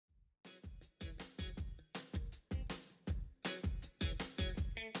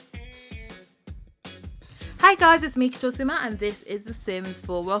Hi guys, it's me CoutureSimmer and this is The Sims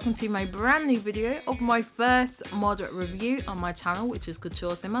 4. Welcome to my brand new video of my first mod review on my channel, which is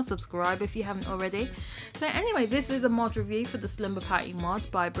CoutureSimmer. Subscribe if you haven't already. So anyway, this is a mod review for the Slumber Party mod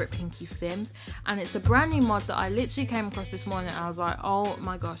by Brit Pinky Sims, and it's a brand new mod that I literally came across this morning and I was like, oh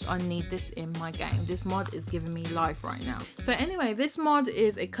my gosh, I need this in my game. This mod is giving me life right now. So anyway, this mod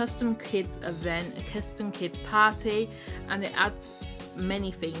is a custom kids event, a custom kids party, and it adds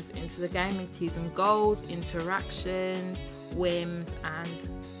many things into the game, including goals, interactions, whims and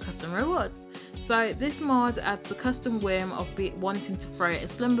custom rewards. So this mod adds the custom whim of wanting to throw a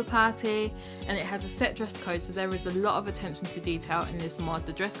slumber party, and it has a set dress code, so there is a lot of attention to detail in this mod.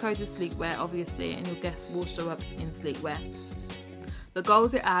 The dress code is sleepwear obviously, and your guests will show up in sleepwear. The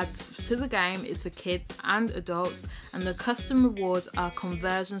goals it adds to the game is for kids and adults, and the custom rewards are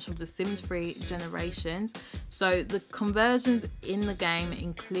conversions from the Sims 3 generations. So the conversions in the game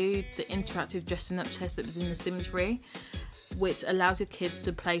include the interactive dressing up chest that was in the Sims 3, which allows your kids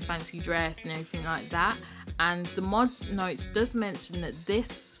to play fancy dress and everything like that. And the mod notes does mention that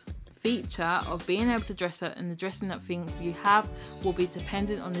this feature of being able to dress up and the dressing up things you have will be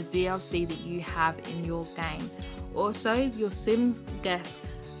dependent on the DLC that you have in your game. Also, your Sims guests,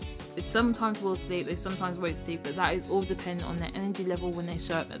 they sometimes will sleep, they sometimes won't sleep, but that is all dependent on their energy level when they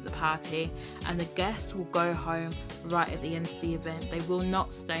show up at the party, and the guests will go home right at the end of the event. They will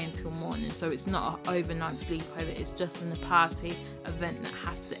not stay until morning, so it's not an overnight sleepover, it's just an party event that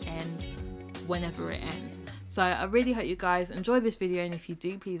has to end whenever it ends. So I really hope you guys enjoy this video, and if you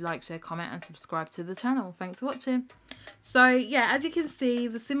do, please like, share, comment and subscribe to the channel. Thanks for watching. So yeah, as you can see,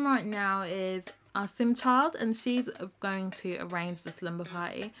 the sim right now is our sim child, and she's going to arrange the slumber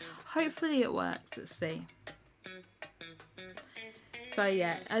party. Hopefully it works. Let's see. So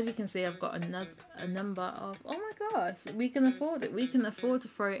yeah, as you can see, I've got a number of, oh my gosh, we can afford it. We can afford to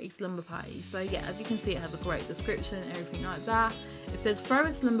throw a slumber party. So yeah, as you can see, it has a great description, everything like that. It says, throw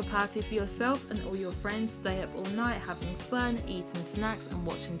a slumber party for yourself and all your friends. Stay up all night having fun, eating snacks and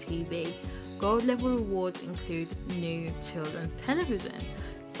watching TV. Gold level rewards include new children's television.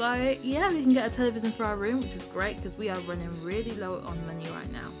 So yeah, we can get a television for our room, which is great because we are running really low on money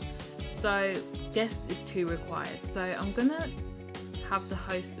right now. So guest is 2 required. So I'm gonna have the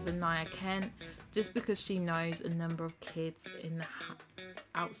host as Anaya Kent, just because she knows a number of kids in the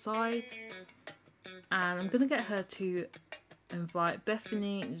outside, and I'm gonna get her to invite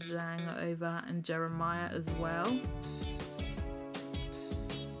Bethany, Zhang over, and Jeremiah as well.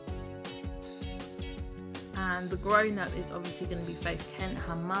 And the grown-up is obviously going to be Faith Kent,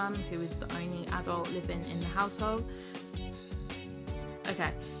 her mum, who is the only adult living in the household.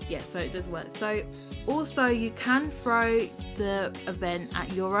 Okay, yeah, so it does work. So also you can throw the event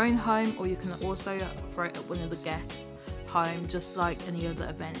at your own home, or you can also throw it at one of the guests' home, just like any other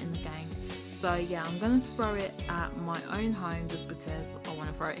event in the game. So yeah, I'm going to throw it at my own home just because I want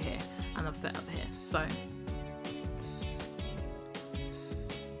to throw it here, and I've set up here.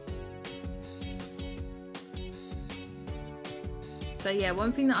 So yeah,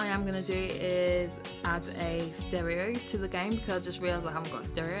 one thing that I am going to do is add a stereo to the game, because I just realised I haven't got a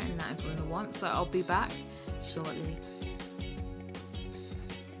stereo and that is what I want. So I'll be back shortly.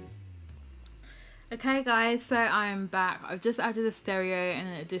 Okay guys, so I am back. I've just added a stereo and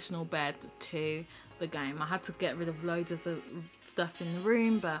an additional bed to the game. I had to get rid of loads of the stuff in the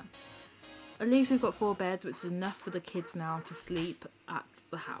room, but at least we've got 4 beds, which is enough for the kids now to sleep at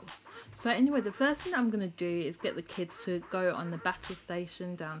the house. So anyway, the first thing that I'm going to do is get the kids to go on the battle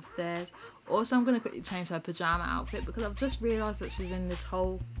station downstairs. Also, I'm going to quickly change her pyjama outfit, because I've just realised that she's in this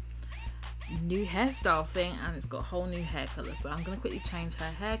whole new hairstyle thing, and it's got a whole new hair colour. So I'm going to quickly change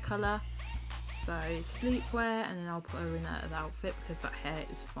her hair colour. So sleepwear, and then I'll put her in that outfit because that hair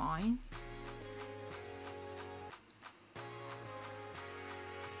is fine.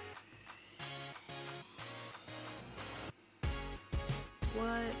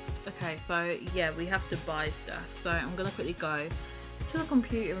 Okay, so yeah, we have to buy stuff. So I'm gonna quickly go to the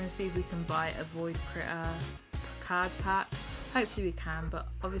computer and see if we can buy a Void Critter card pack. Hopefully we can, but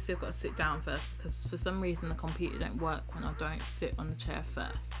obviously I've got to sit down first, because for some reason the computer don't work when I don't sit on the chair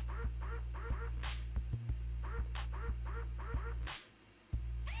first.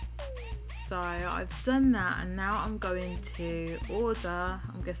 So I've done that, and now I'm going to order,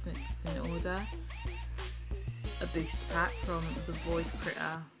 I'm guessing it's in order, a booster pack from the Void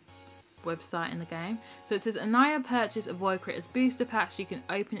Critter website in the game. So it says, Anaya purchased a Void Critter's booster pack. You can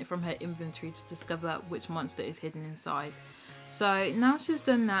open it from her inventory to discover which monster is hidden inside. So now she's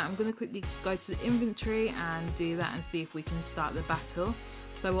done that, I'm going to quickly go to the inventory and do that and see if we can start the battle.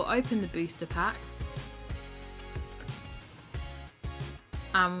 So we'll open the booster pack.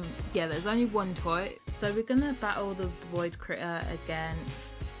 Yeah, there's only one toy, So we're gonna battle the void critter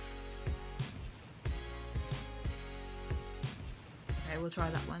against... Okay, we'll try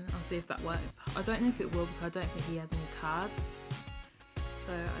that one. I'll see if that works. I don't know if it will because I don't think he has any cards.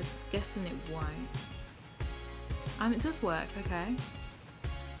 So I'm guessing it won't. And it does work, okay.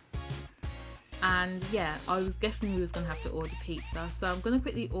 And yeah, I was guessing we was gonna have to order pizza. So I'm gonna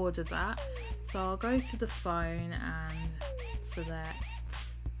quickly order that. So I'll go to the phone and select.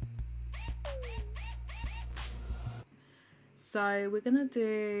 So we're gonna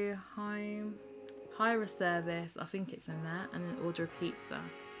do home, hire a service, I think it's in there, and then order a pizza.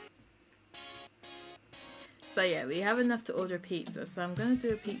 So yeah, we have enough to order a pizza, so I'm gonna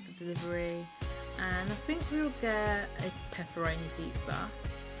do a pizza delivery, and I think we'll get a pepperoni pizza.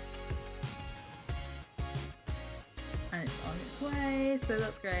 And it's on its way, so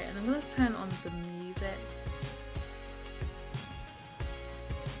that's great. And I'm gonna turn on the music.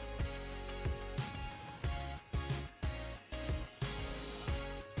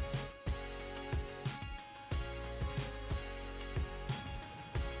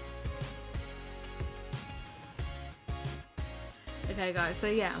 Okay guys, so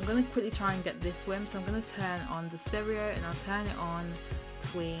yeah, I'm going to quickly try and get this whim, so I'm going to turn on the stereo and I'll turn it on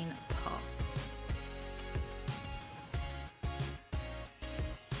tween pop.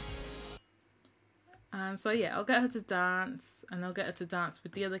 And so yeah, I'll get her to dance and I'll get her to dance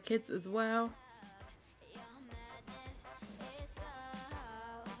with the other kids as well.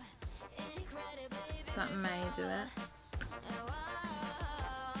 That may do it.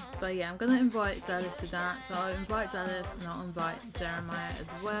 So yeah, I'm going to invite Dallas to dance. So I'll invite Dallas and I'll invite Jeremiah as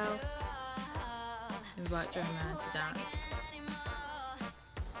well. Invite Jeremiah to dance.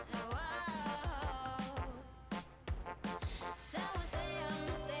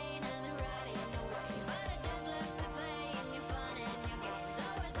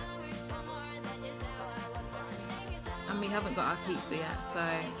 And we haven't got our pizza yet, so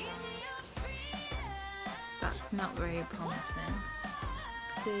that's not very promising.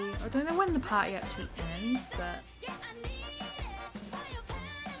 See, I don't know when the party actually ends, but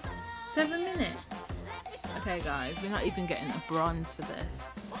 7 minutes. Okay guys, we're not even getting a bronze for this.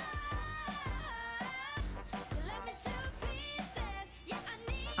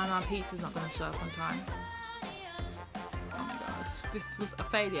 And our pizza's not going to show up on time. Oh my gosh, this was a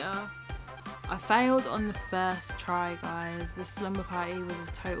failure. I failed on the first try guys. The slumber party was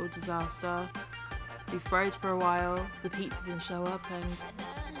a total disaster. We froze for a while, the pizza didn't show up, and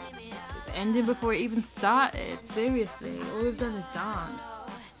it ended before it even started. Seriously, all we've done is dance.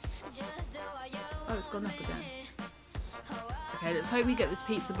 Oh, it's gone up again. Okay, let's hope we get this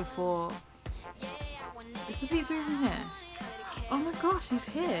pizza before... Is the pizza even here? Oh my gosh, he's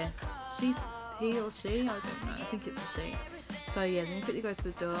here. She's... he or she? I don't know, I think it's a she. So yeah, let me quickly go to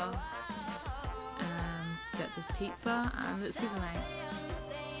the door and get this pizza, and let's see the name.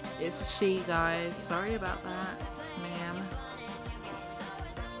 It's a she, guys. Sorry about that, ma'am.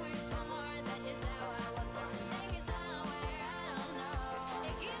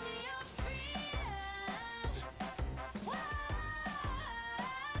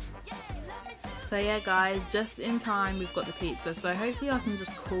 So yeah guys, just in time we've got the pizza. So hopefully I can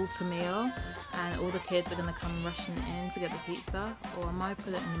just call to meal and all the kids are going to come rushing in to get the pizza. Or I might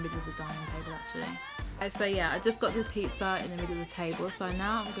put it in the middle of the dining table actually. So yeah, I just got the pizza in the middle of the table, so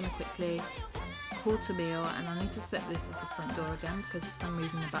now I'm going to quickly call to meal, and I need to set this at the front door again because for some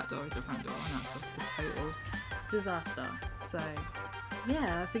reason the back door is the front door and that's like a total disaster. So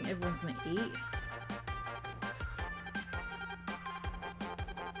yeah, I think everyone's going to eat.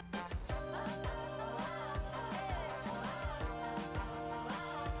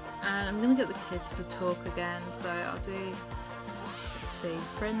 And I'm going to get the kids to talk again, so I'll do, let's see,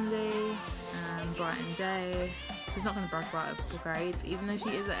 friendly and bright and day. She's not going to brag about her grades, even though she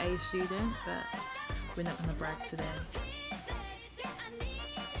is an A student, but we're not going to brag today.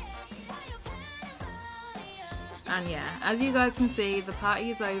 And yeah, as you guys can see, the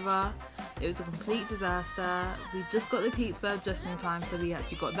party is over. It was a complete disaster. We just got the pizza just in time, so we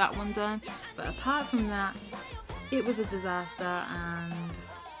actually got that one done. But apart from that, it was a disaster and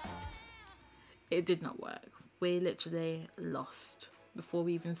it did not work. We literally lost before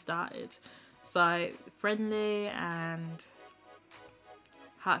we even started. So friendly and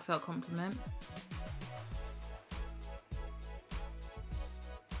heartfelt compliment.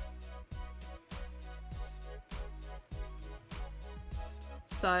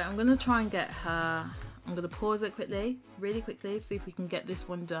 So I'm going to try and get her, I'm going to pause it quickly, really quickly, see if we can get this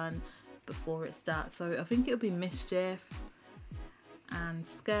one done before it starts. So I think it'll be mischief and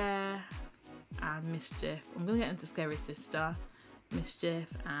scare and mischief. I'm going to get him to scare his sister, mischief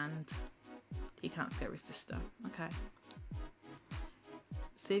and he can't scare his sister. Okay.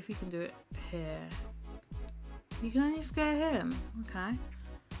 See if you can do it here. You can only scare him. Okay.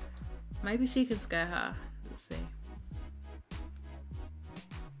 Maybe she can scare her. Let's see.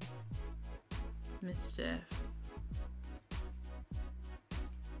 Mischief.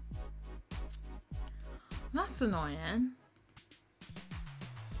 That's annoying.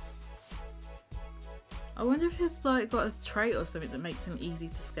 I wonder if he's like got a trait or something that makes him easy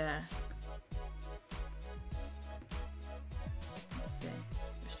to scare. Let's see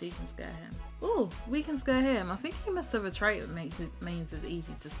if she can scare him. Oh, we can scare him. I think he must have a trait that means it's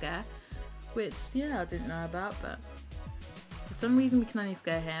easy to scare. Which, yeah, I didn't know about, but for some reason we can only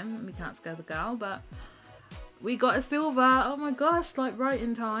scare him. We can't scare the girl, but we got a silver. Oh my gosh, like right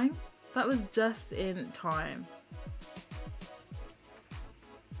in time. That was just in time.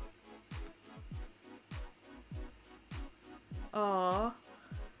 Aww.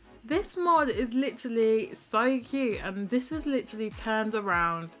 This mod is literally so cute, and this was literally turned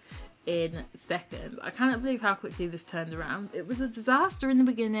around in seconds. I cannot believe how quickly this turned around. It was a disaster in the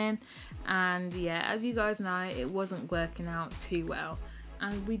beginning, and yeah, as you guys know, it wasn't working out too well.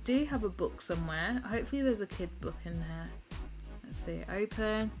 And we do have a book somewhere. Hopefully there's a kid book in there. Let's see,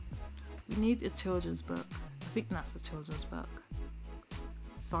 open. We need a children's book. I think that's a children's book.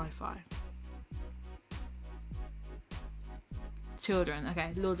 Sci-fi. Children.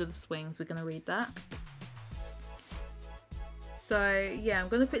 Okay, Lord of the Swings. We're going to read that. So, yeah, I'm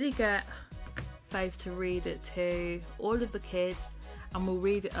going to quickly get Faith to read it to all of the kids, and we'll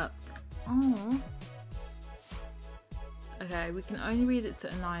read it up. Oh. Okay, we can only read it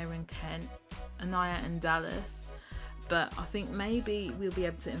to Anaya and Kent, Anaya and Dallas, but I think maybe we'll be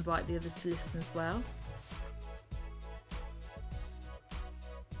able to invite the others to listen as well.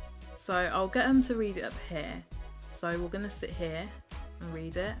 So I'll get them to read it up here. So we're going to sit here and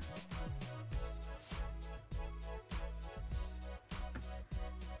read it.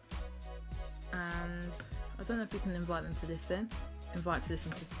 And I don't know if we can invite them to listen. Invite to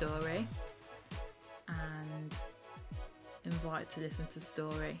listen to story. And invite to listen to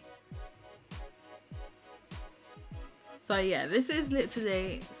story. So yeah, this is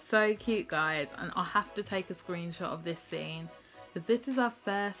literally so cute, guys, and I'll have to take a screenshot of this scene because this is our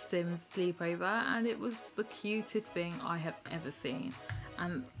first Sims sleepover and it was the cutest thing I have ever seen,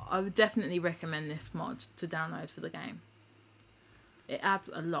 and I would definitely recommend this mod to download for the game. It adds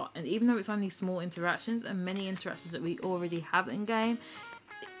a lot, and even though it's only small interactions and many interactions that we already have in game,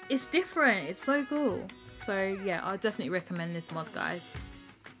 it's different. It's so cool. So yeah, I definitely recommend this mod, guys.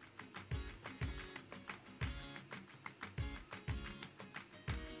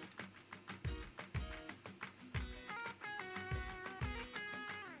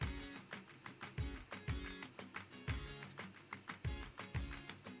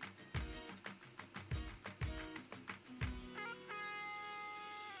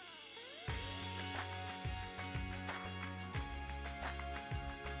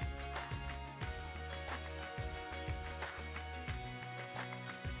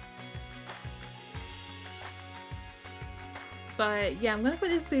 So yeah, I'm going to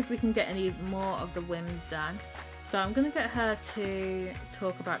quickly see if we can get any more of the whims done. So I'm going to get her to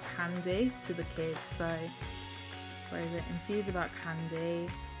talk about candy to the kids. So where is it? Infuse about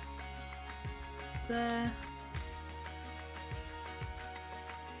candy. There.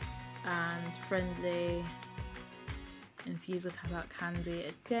 And friendly. Infuse about candy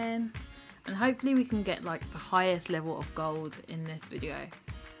again. And hopefully we can get like the highest level of gold in this video.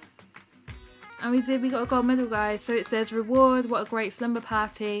 And we got a gold medal, guys. So it says, reward, what a great slumber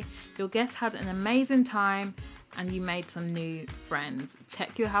party. Your guests had an amazing time and you made some new friends.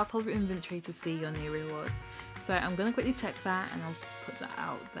 Check your household inventory to see your new rewards. So I'm going to quickly check that and I'll put that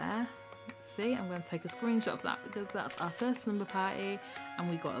out there. Let's see, I'm going to take a screenshot of that because that's our first slumber party and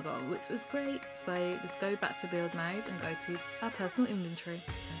we got a gold, which was great. So let's go back to build mode and go to our personal inventory.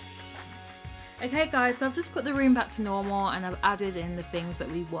 Okay guys, so I've just put the room back to normal and I've added in the things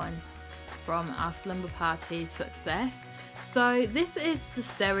that we won from our slumber party success. So this is the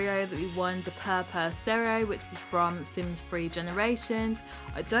stereo that we won, the per stereo, which was from Sims 3 Generations.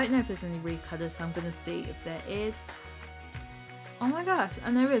 I don't know if there's any recolours, so I'm going to see if there is. Oh my gosh,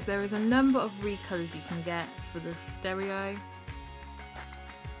 and there is a number of recolours you can get for the stereo.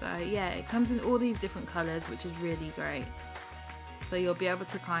 So yeah, it comes in all these different colours, which is really great. So you'll be able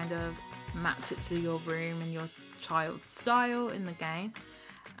to kind of match it to your room and your child's style in the game.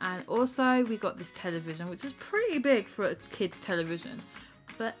 And also we got this television, which is pretty big for a kid's television.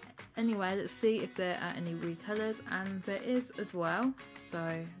 But anyway, let's see if there are any recolours, and there is as well.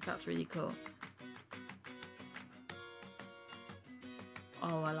 So that's really cool.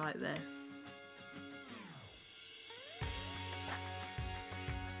 Oh, I like this.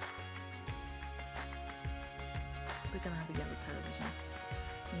 gonna have a yellow television.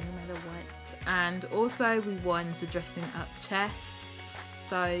 No matter what. And also we won the dressing up chest.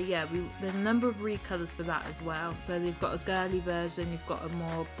 So yeah, there's a number of recolours for that as well. So they've got a girly version, you've got a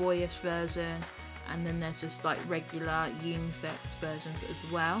more boyish version, and then there's just like regular unisex versions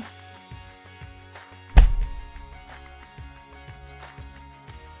as well.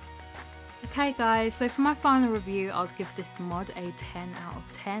 Okay guys, so for my final review, I'll give this mod a 10 out of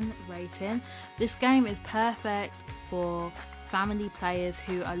 10 rating. This game is perfect for family players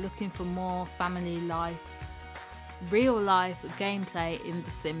who are looking for more family life, real life gameplay in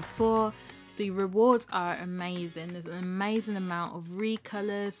The Sims 4. The rewards are amazing. There's an amazing amount of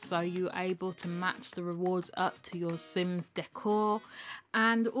recolors, so you're able to match the rewards up to your Sims decor.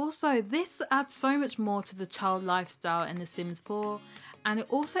 And also this adds so much more to the child lifestyle in The Sims 4. And it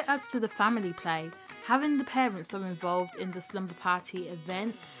also adds to the family play. Having the parents so involved in the Slumber Party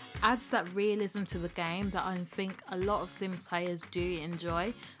event adds that realism to the game that I think a lot of Sims players do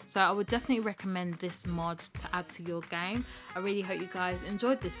enjoy. So I would definitely recommend this mod to add to your game. I really hope you guys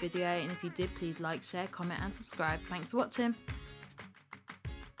enjoyed this video, and if you did, please like, share, comment and subscribe. Thanks for watching.